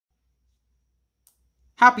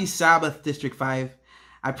Happy Sabbath, District 5.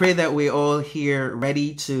 I pray that we're all here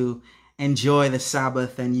ready to enjoy the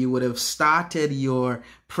Sabbath and you would have started your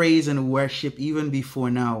praise and worship even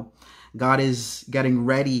before now. God is getting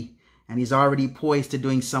ready and He's already poised to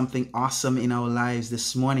doing something awesome in our lives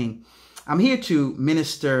this morning. I'm here to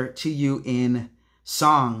minister to you in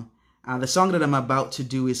song. The song that I'm about to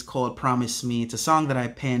do is called Promise Me. It's a song that I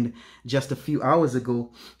penned just a few hours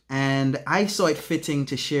ago, and I saw it fitting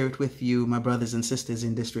to share it with you, my brothers and sisters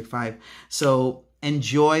in District 5. So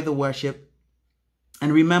enjoy the worship,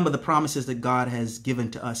 and remember the promises that God has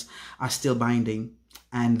given to us are still binding,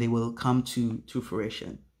 and they will come to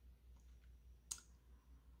fruition.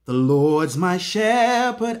 The Lord's my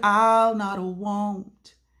shepherd, I'll not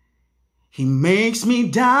want. He makes me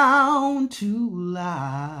down to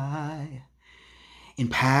lie. In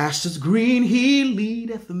pastures green He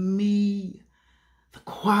leadeth me, the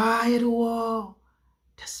quiet waters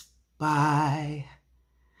by.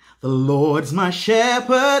 The Lord's my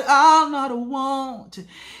shepherd, I'll not want.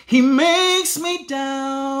 He makes me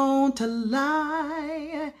down to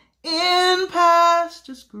lie. In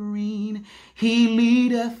pastures green He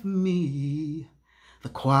leadeth me, the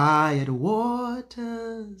quiet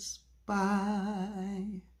waters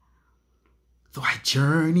by. Though I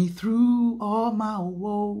journey through all my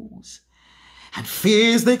woes and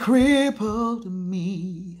fears they crippled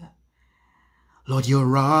me, Lord, your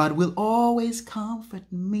rod will always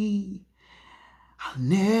comfort me. I'll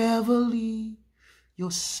never leave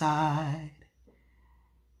your side.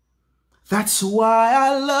 That's why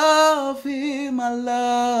I love Him,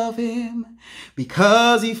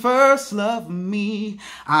 because He first loved me.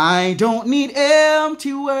 I don't need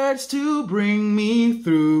empty words to bring me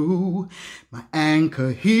through. My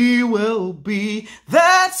anchor He will be.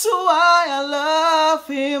 That's why I love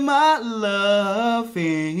Him,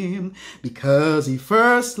 because He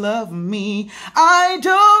first loved me. I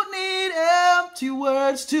don't need empty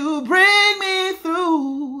words to bring me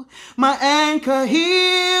through. My anchor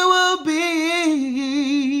He will be.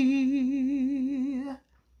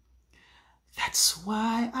 That's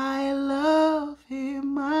why I love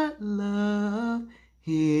Him, I love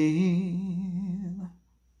Him.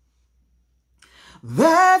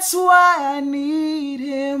 That's why I need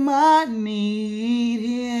Him, I need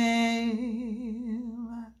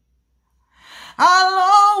Him. I'll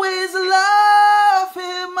always love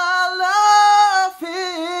Him, I love Him.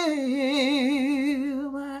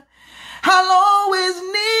 I'll always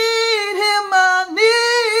need Him, I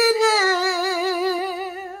need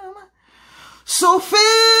Him. So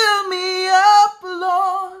fill me up,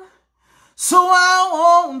 Lord, so I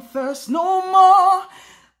won't thirst no more.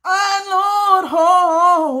 And Lord,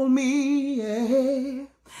 hold me, yeah,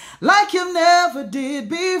 like you never did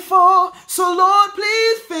before. So Lord,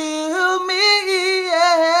 please fill me,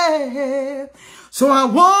 yeah, so I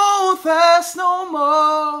won't thirst no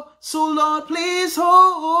more. So Lord, please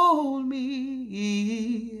hold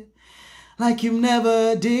me like you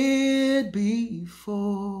never did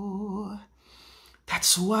before.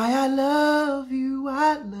 That's why I love you,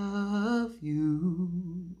 I love you.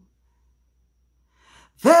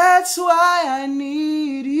 That's why I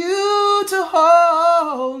need you to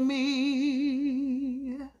hold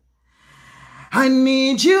me. I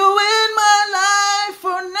need you in my life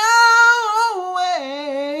for now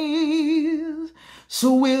always.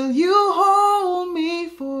 So will you hold me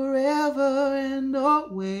forever and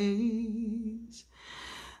always?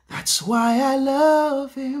 That's why I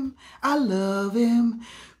love Him,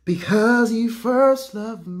 because He first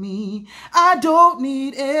loved me. I don't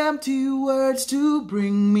need empty words to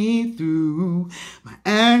bring me through. My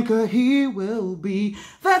anchor He will be.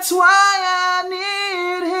 That's why I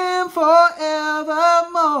need Him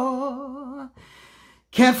forevermore.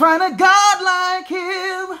 Can't find a God like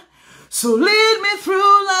Him, so lead me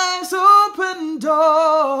through life's open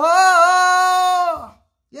door.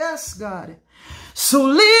 Yes, God. So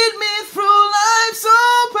lead me through life's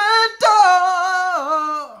open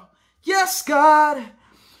door. Yes, God.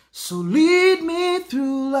 So lead me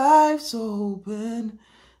through life's open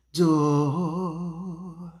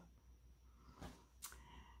door.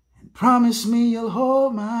 And promise me you'll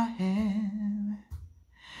hold my hand.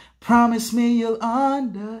 Promise me you'll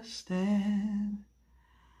understand.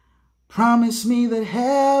 Promise me that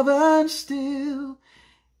heaven still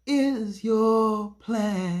is your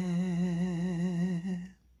plan.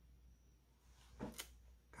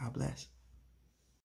 God bless.